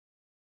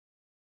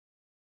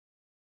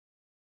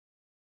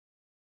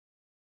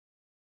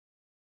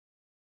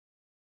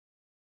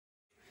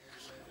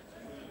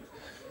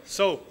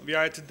So we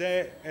are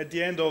today at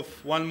the end of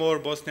one more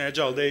Bosnia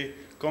Agile Day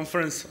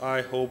conference.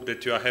 I hope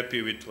that you are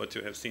happy with what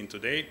you have seen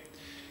today.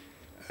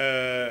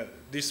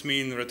 This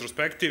means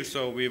retrospective,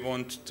 so we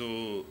want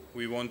to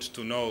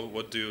know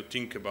what do you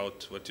think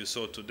about what you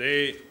saw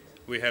today.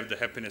 We have the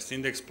happiness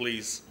index.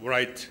 Please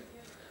write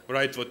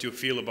what you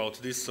feel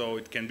about this so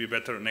it can be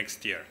better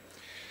next year.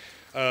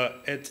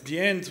 At the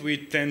end, we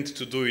tend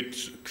to do it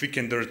quick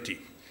and dirty.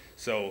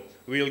 So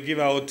we'll give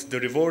out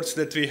the rewards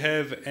that we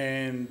have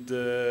and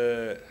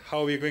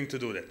how we're going to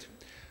do that.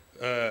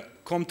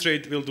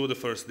 Comtrade will do the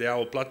first. They are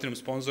our platinum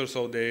sponsor,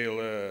 so they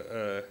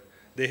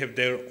have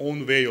their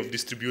own way of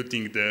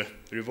distributing the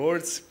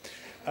rewards.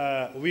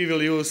 We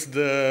will use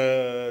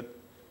the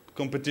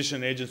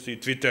competition agency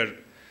Twitter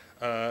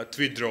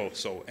tweet draw.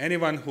 So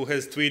anyone who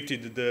has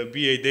tweeted the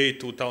BA Day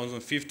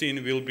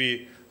 2015 will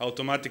be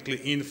automatically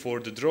in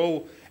for the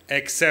draw,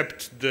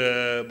 except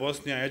the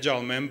Bosnia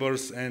Agile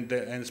members and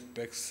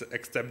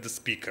except the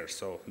speaker.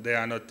 So they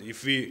are not,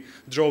 if we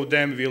draw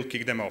them, we'll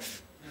kick them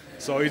off.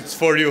 So it's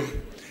for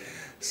you.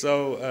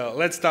 So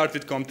let's start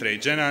with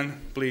Comtrade. Jenan,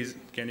 please,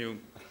 can you?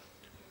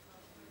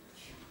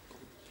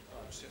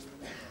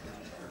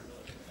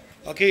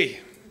 Okay,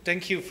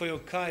 thank you for your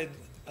kind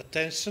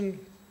attention.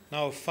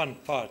 Now fun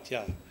part,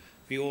 yeah.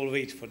 We all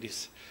wait for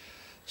this.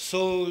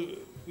 So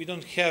we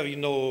don't have,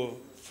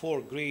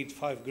 4 grade,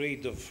 5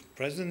 grade of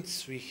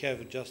presents. We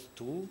have just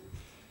 2.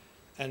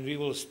 And we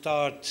will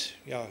start,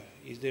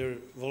 is there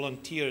a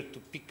volunteer to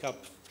pick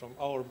up from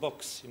our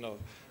box?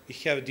 We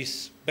have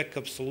this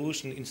backup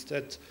solution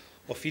instead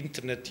of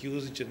internet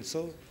usage and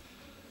so.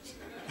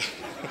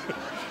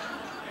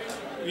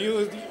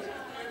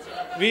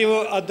 we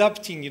were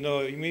adapting,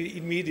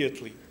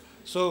 immediately.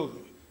 So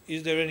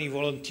is there any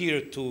volunteer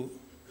to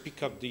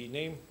pick up the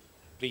name?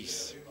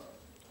 Please.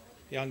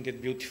 Young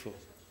and beautiful.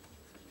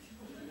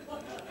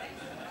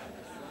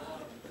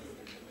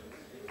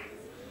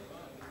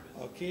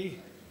 Okay.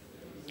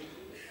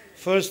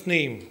 First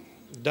name,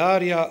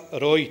 Darja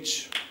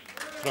Rojić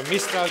from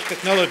Mistral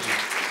Technology.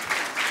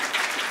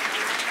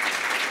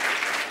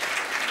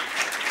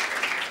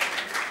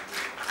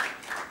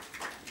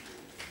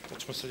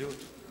 Hoćemo se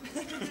ljudi.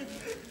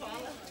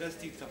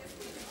 Čestitam.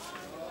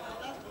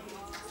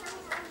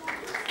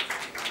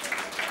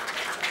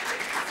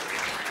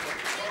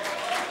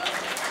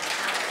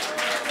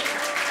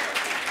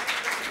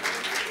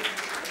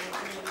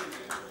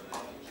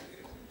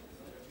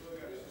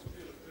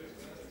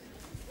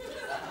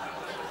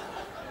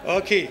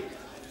 Okay,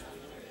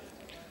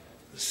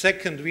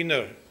 second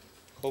winner,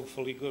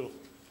 hopefully girl.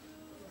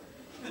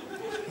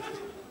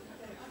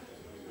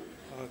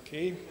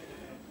 Okay,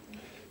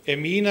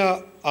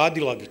 Emina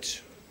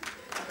Adilagić.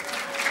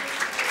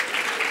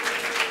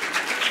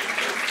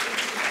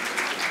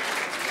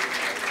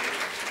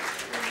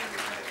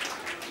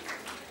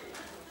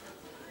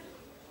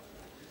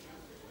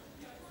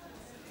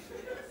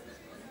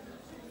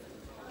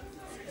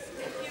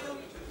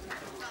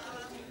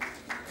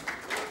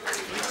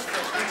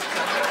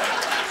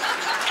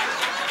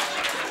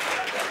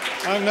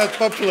 I'm not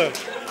popular.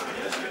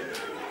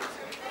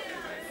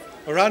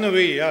 Run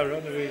away,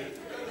 run away.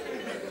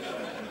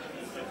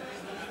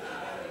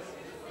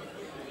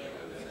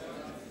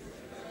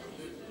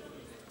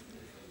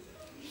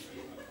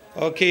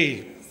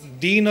 Okay,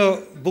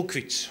 Dino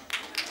Bukvić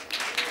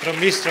from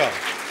Mistral.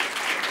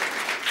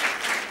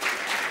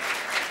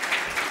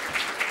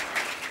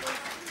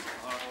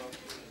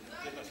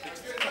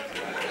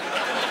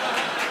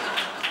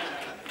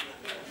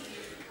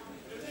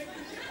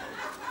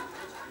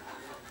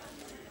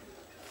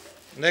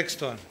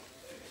 Next one.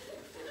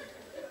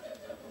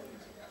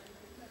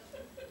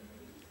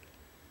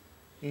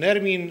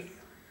 Nermin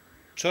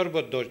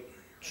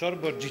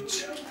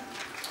Čorborđić.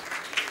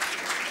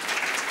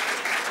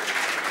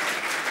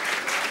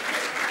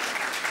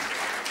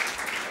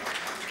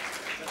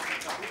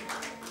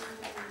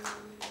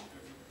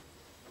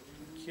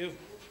 Thank you.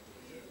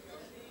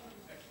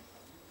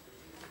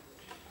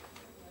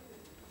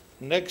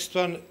 Next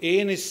one,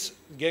 Enis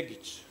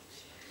Gegić.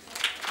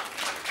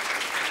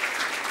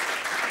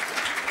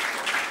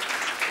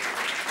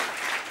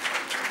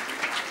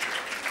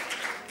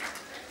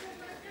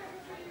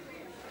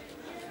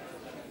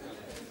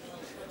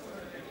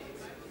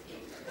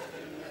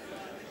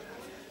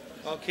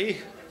 Okay,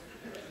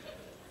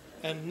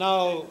 and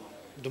now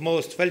the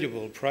most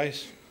valuable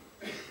prize.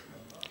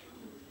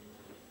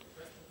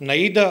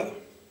 Naida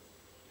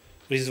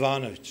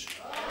Rizvanović.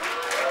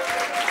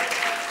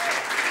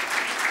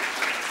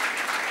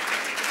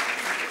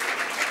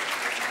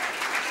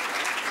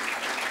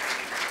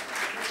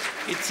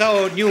 It's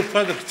our new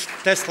product,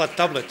 Tesla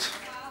tablet,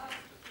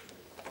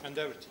 and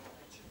everything.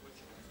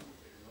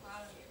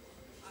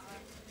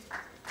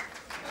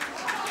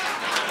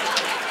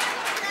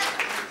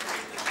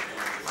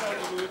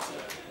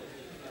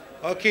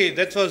 Okay,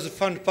 that was the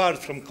fun part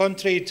from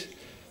Comtrade.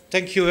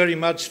 Thank you very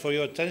much for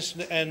your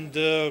attention, and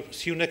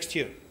see you next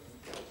year.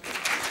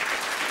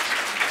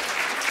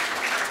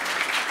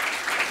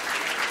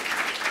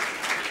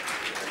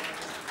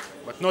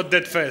 But not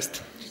that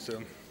fast.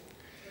 So.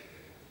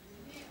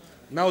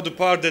 Now the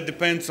part that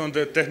depends on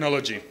the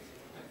technology.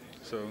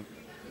 So,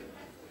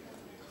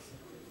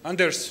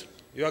 Anders,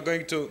 you are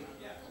going to,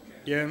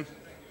 yeah.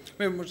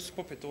 Maybe možeš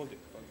popet ovdje.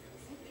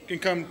 Can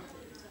come,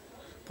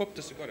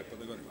 popite se gore, pa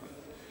da gore.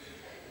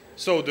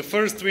 So the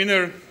first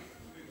winner,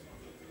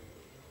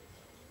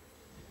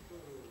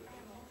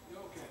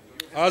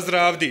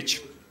 Azra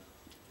Avdić.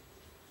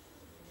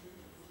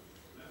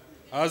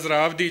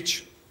 Azra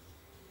Avdić,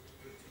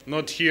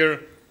 not here.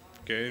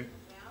 Okay.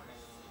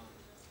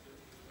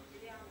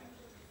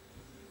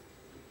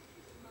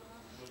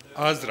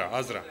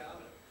 Azra.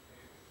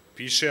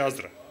 Piše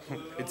Azra.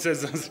 It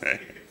says Azra.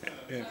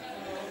 Yeah.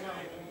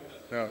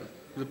 Yeah.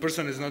 The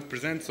person is not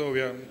present, so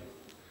yeah.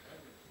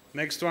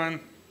 Next one.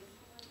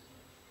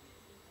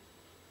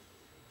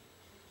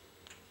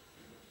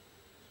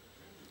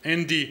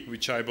 Andy,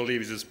 which I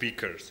believe is a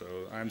speaker, so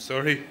I'm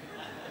sorry.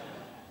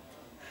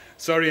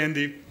 Sorry,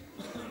 Andy.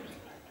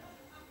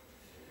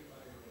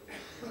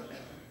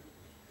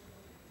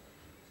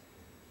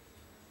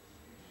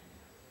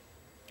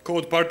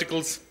 Code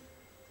particles.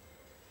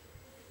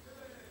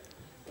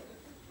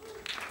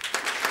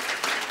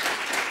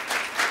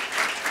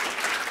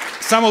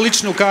 Samo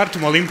ličnu kartu,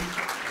 molim.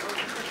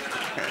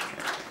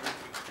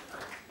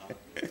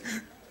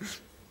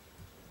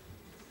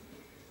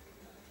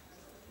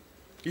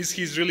 Is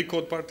he really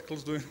code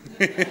particles doing?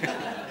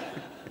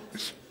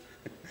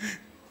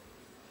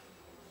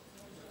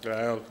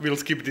 Well, we'll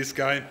skip this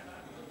guy.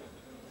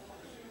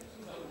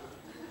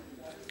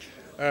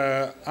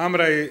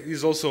 Amra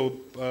is also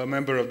a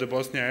member of the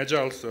Bosnia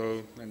Agile,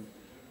 so. And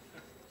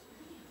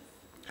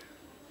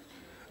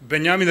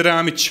Benjamin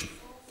Ramić.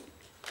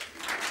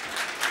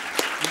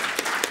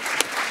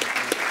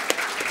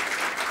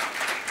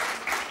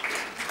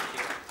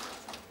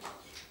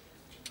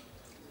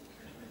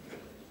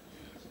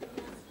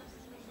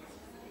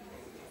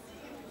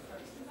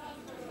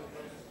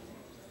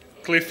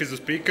 Cliff is a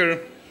speaker.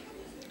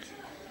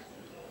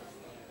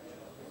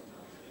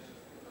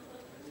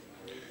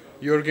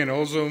 Jürgen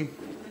also.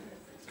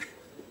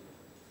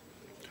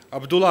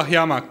 Abdullah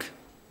Yamak.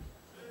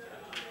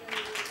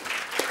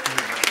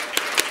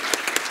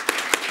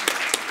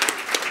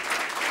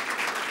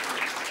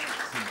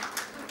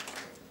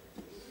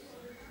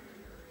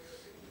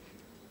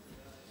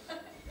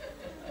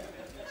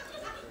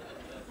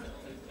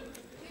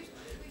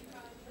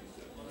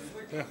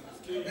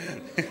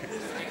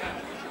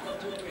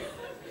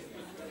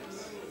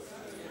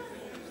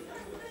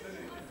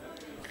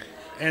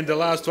 And the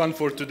last one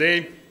for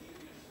today,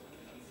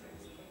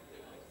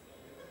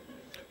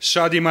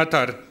 Shadi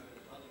Matar.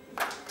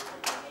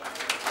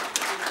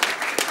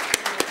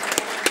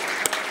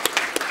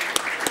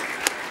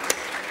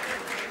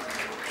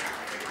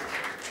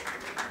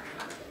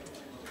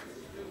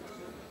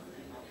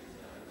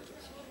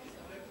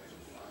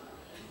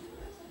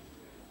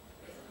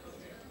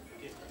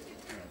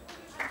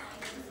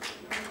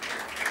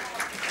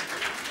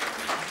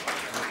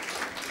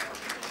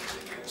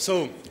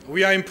 So,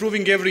 we are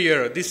improving every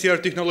year. This year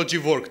technology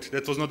worked.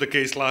 That was not the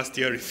case last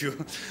year, if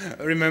you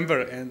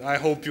remember, and I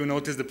hope you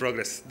notice the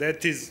progress.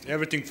 That is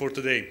everything for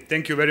today.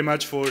 Thank you very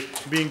much for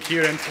being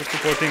here and for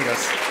supporting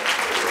us.